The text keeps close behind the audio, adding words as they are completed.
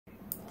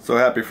So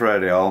happy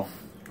Friday, all.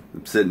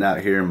 I'm sitting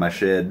out here in my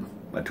shed,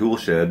 my tool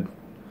shed,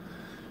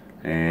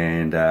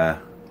 and I'm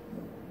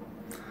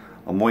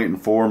waiting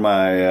for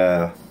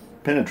my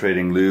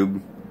penetrating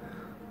lube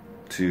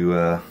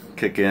to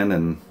kick in,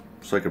 and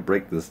so I could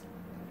break this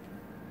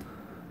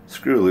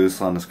screw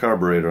loose on this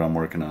carburetor I'm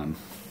working on.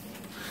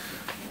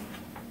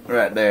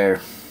 Right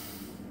there.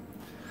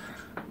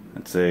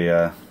 It's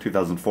a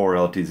 2004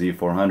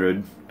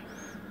 z400.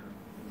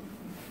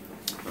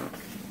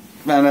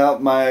 Found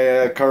out my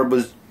carb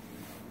was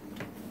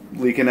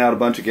leaking out a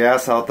bunch of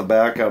gas out the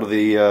back, out of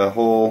the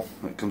hole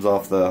that comes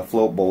off the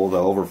float bowl, the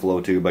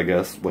overflow tube, I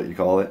guess, what you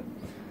call it.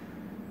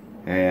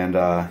 And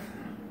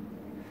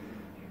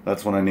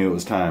that's when I knew it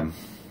was time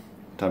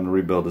to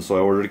rebuild it. So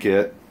I ordered a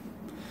kit,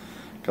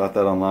 got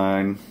that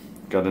online,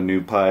 got a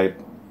new pipe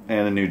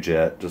and a new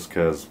jet, just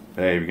because,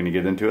 hey, if you're gonna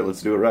get into it,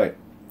 let's do it right.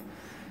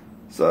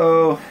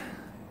 So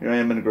here I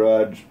am in the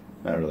garage.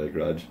 Not really a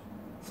garage.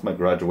 It's my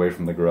garage away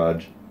from the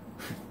garage.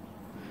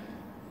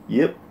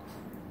 Yep.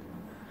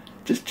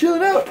 Just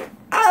chilling out.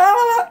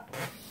 Ah!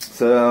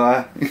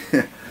 So,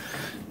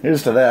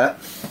 here's to that.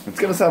 It's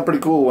gonna sound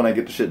pretty cool when I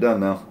get the shit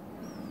done, though.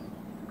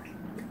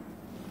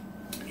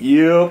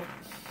 Yep.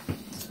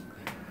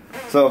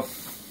 So,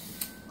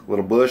 a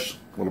little bush,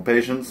 a little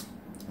patience.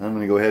 I'm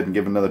gonna go ahead and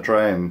give it another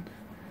try and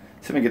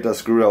see if I can get that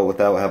screw out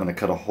without having to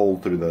cut a hole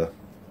through the,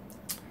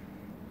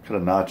 cut a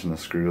notch in the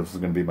screw. This is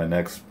gonna be my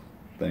next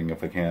thing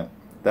if I can't.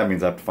 That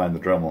means I have to find the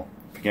Dremel.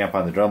 If I can't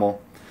find the Dremel,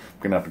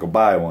 I'm gonna have to go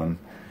buy one.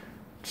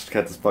 Just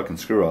cut this fucking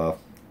screw off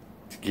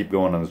to keep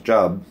going on his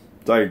job.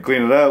 So I can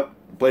clean it out,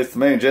 replace the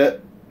main jet,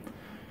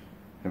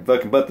 and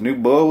fucking put the new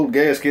bowl,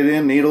 gasket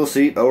in, needle,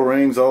 seat,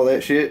 O-rings, all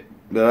that shit.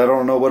 That I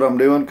don't know what I'm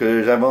doing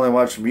because I've only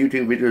watched some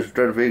YouTube videos to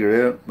try to figure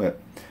it out.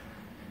 But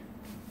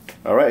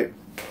alright,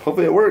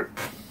 hopefully it worked.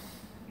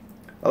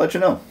 I'll let you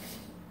know.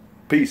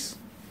 Peace.